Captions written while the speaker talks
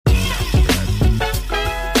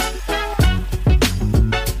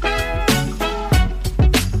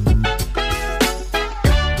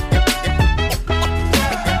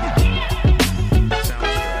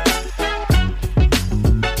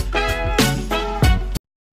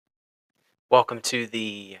Welcome to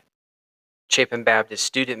the Chapin Baptist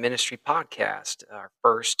Student Ministry Podcast, our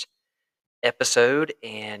first episode.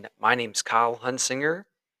 And my name is Kyle Huntsinger,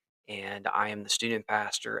 and I am the student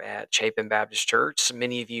pastor at Chapin Baptist Church. So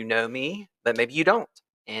many of you know me, but maybe you don't.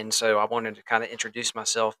 And so I wanted to kind of introduce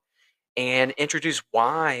myself and introduce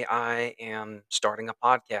why I am starting a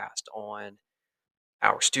podcast on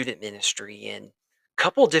our student ministry and a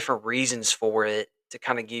couple different reasons for it to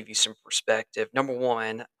kind of give you some perspective. Number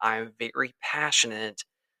one, I'm very passionate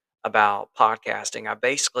about podcasting. I've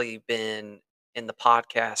basically been in the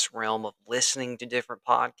podcast realm of listening to different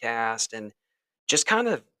podcasts and just kind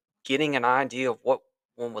of getting an idea of what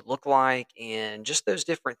one would look like and just those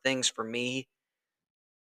different things for me.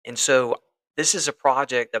 And so this is a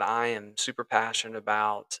project that I am super passionate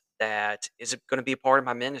about that is going to be a part of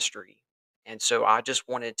my ministry. And so I just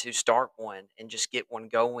wanted to start one and just get one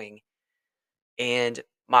going. And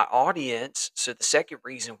my audience, so the second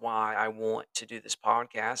reason why I want to do this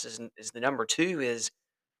podcast is the number two is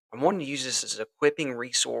I wanted to use this as an equipping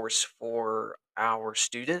resource for our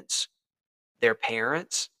students, their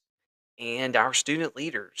parents, and our student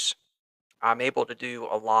leaders. I'm able to do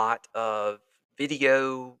a lot of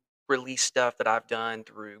video release stuff that I've done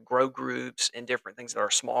through grow groups and different things that our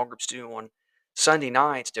small groups do on Sunday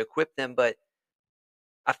nights to equip them. But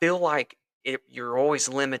I feel like you're always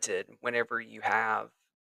limited whenever you have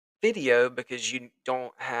video because you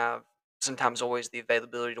don't have sometimes always the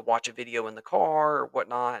availability to watch a video in the car or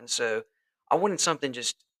whatnot. And so I wanted something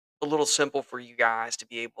just a little simple for you guys to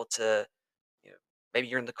be able to, you know, maybe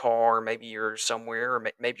you're in the car, maybe you're somewhere,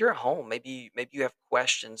 or maybe you're at home, maybe you have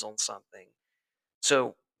questions on something.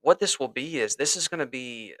 So what this will be is this is going to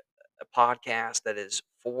be a podcast that is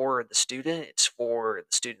for the student, it's for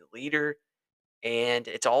the student leader, and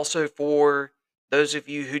it's also for those of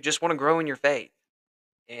you who just want to grow in your faith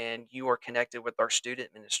and you are connected with our student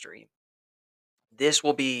ministry. This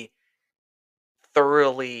will be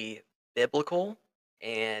thoroughly biblical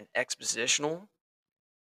and expositional.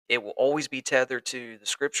 It will always be tethered to the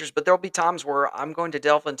scriptures, but there'll be times where I'm going to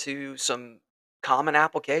delve into some common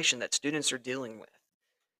application that students are dealing with,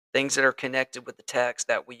 things that are connected with the text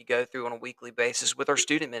that we go through on a weekly basis with our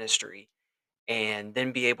student ministry, and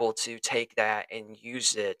then be able to take that and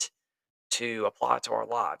use it to apply to our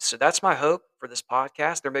lives. So that's my hope for this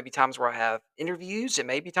podcast. There may be times where I have interviews, and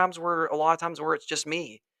maybe times where a lot of times where it's just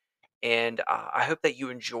me. And I hope that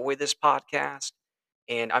you enjoy this podcast.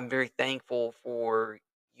 And I'm very thankful for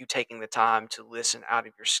you taking the time to listen out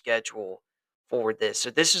of your schedule for this.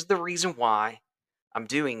 So this is the reason why I'm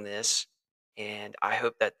doing this. And I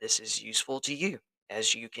hope that this is useful to you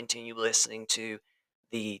as you continue listening to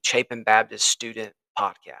the Chapin Baptist Student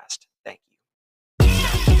Podcast. Thank you.